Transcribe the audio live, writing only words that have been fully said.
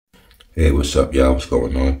Hey, what's up, y'all? What's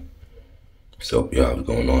going on? What's up, y'all? What's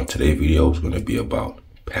going on? Today's video is going to be about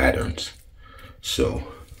patterns. So,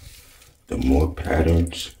 the more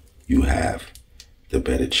patterns you have, the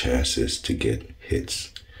better chances to get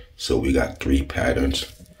hits. So, we got 3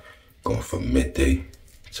 patterns going from midday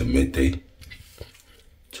to midday.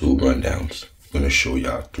 2 rundowns. I'm going to show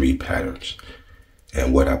y'all 3 patterns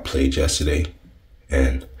and what I played yesterday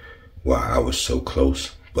and why I was so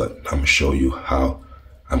close. But I'm going to show you how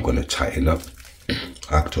I'm going to tighten up.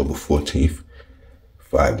 October 14th,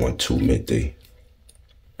 512 midday,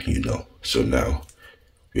 So now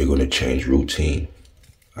we're going to change routine.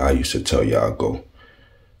 I used to tell y'all go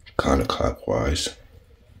counterclockwise.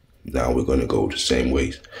 Now we're going to go the same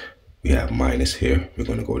ways. We have minus here, we're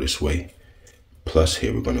going to go this way. Plus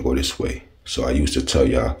here, we're going to go this way. So I used to tell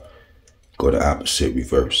y'all go the opposite,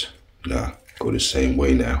 reverse. Now go the same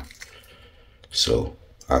way now. So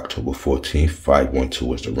October 14th, 512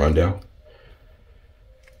 was the rundown.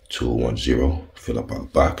 210, fill up our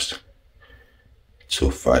box. To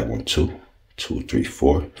 512,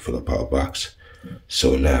 234, fill up our box.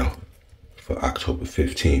 So now for October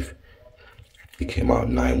 15th, it came out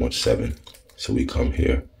 917. So we come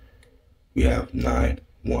here, we have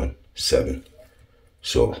 917.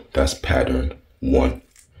 So that's pattern 1.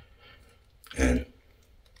 And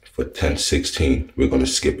for 1016, we're going to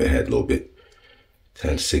skip ahead a little bit.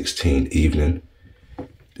 1016 evening,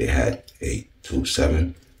 they had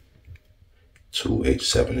 827.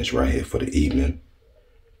 287 is right here for the evening.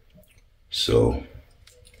 So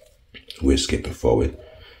we're skipping forward.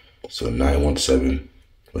 So 917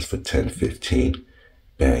 was for 1015.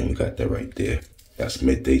 Bang, we got that right there. That's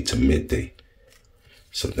midday to midday.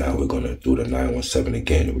 So now we're going to do the 917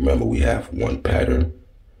 again. Remember, we have 1 pattern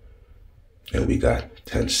and we got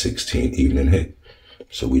 1016 evening hit.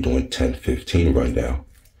 So we're doing 1015 rundown.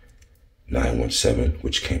 917,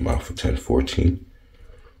 which came out for 1014.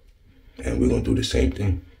 And we're going to do the same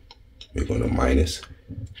thing. We're going to minus,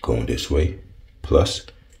 going this way, plus,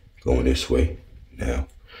 going this way. Now,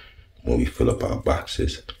 when we fill up our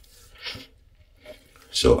boxes.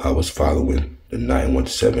 So I was following the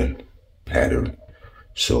 917 pattern.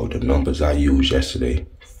 So the numbers I used yesterday,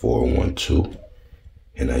 412,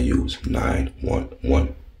 and I used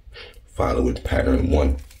 911, following pattern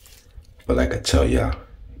 1. But like I tell y'all,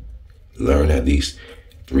 learn at least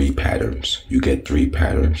 3 patterns. You get 3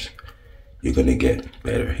 patterns, you're going to get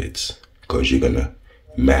better hits because you're going to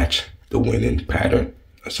match the winning pattern.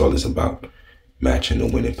 That's all it's about, matching the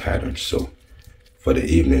winning pattern. So for the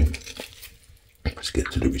evening, let's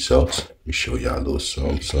get to the results. Let me show y'all a little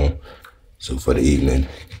something. So for the evening,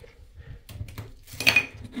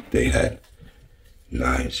 they had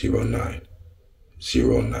 909,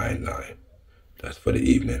 099. That's for the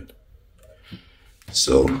evening.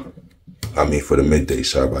 So, for the midday,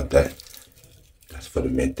 sorry about that. That's for the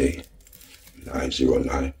midday.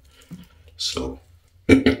 909. So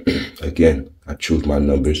again, I choose my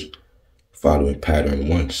numbers following pattern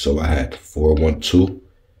 1. So I had 412,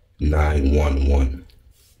 911,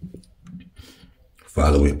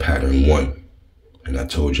 following pattern 1. And I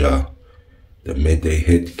told y'all the midday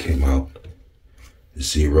hit came out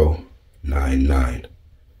 099.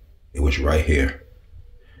 It was right here.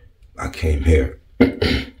 I came here.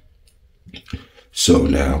 So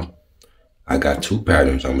now I got 2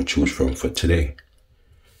 patterns I'm going to choose from for today.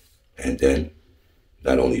 And then,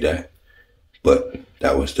 not only that, but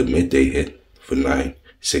that was the midday hit for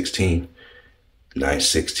 916.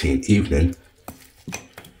 916 evening,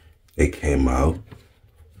 it came out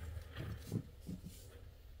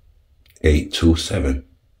 827.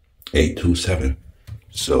 827.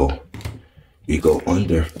 So we go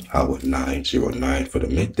under our 909 for the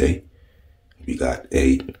midday. We got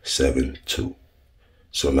 872.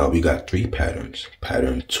 So now we got 3 patterns,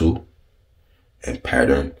 pattern 2 and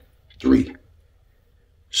pattern 3.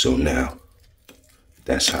 So now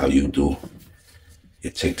that's how you do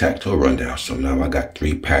your tic-tac-toe rundown. So now I got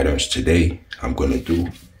 3 patterns today. I'm going to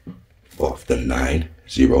do off the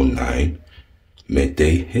 909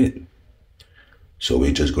 midday hit. So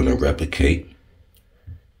we're just going to replicate.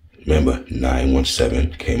 Remember,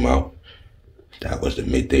 917 came out. That was the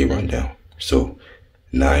midday rundown. So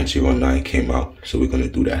 909 came out, so we're going to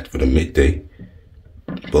do that for the midday.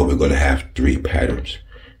 But we're going to have 3 patterns.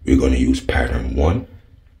 We're going to use pattern 1,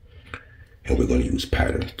 and we're going to use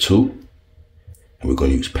pattern 2, and we're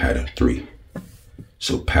going to use pattern 3.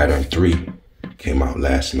 So pattern 3 came out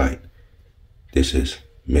last night. This is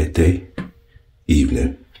midday,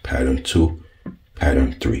 evening, pattern 2,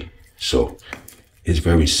 pattern 3. So it's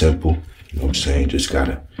very simple. You know what I'm saying? Just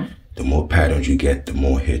gotta, the more patterns you get, the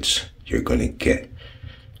more hits you're gonna get.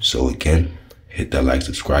 So again, hit that like,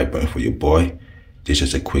 subscribe button for your boy. This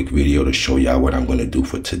is just a quick video to show y'all what I'm going to do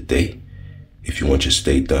for today. If you want your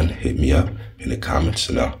stay done, hit me up in the comments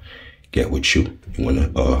and I'll get with you. You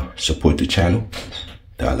want to support the channel,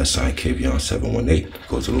 $ Kavion 718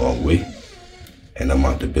 goes a long way. And I'm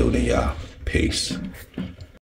out the building, y'all. Peace.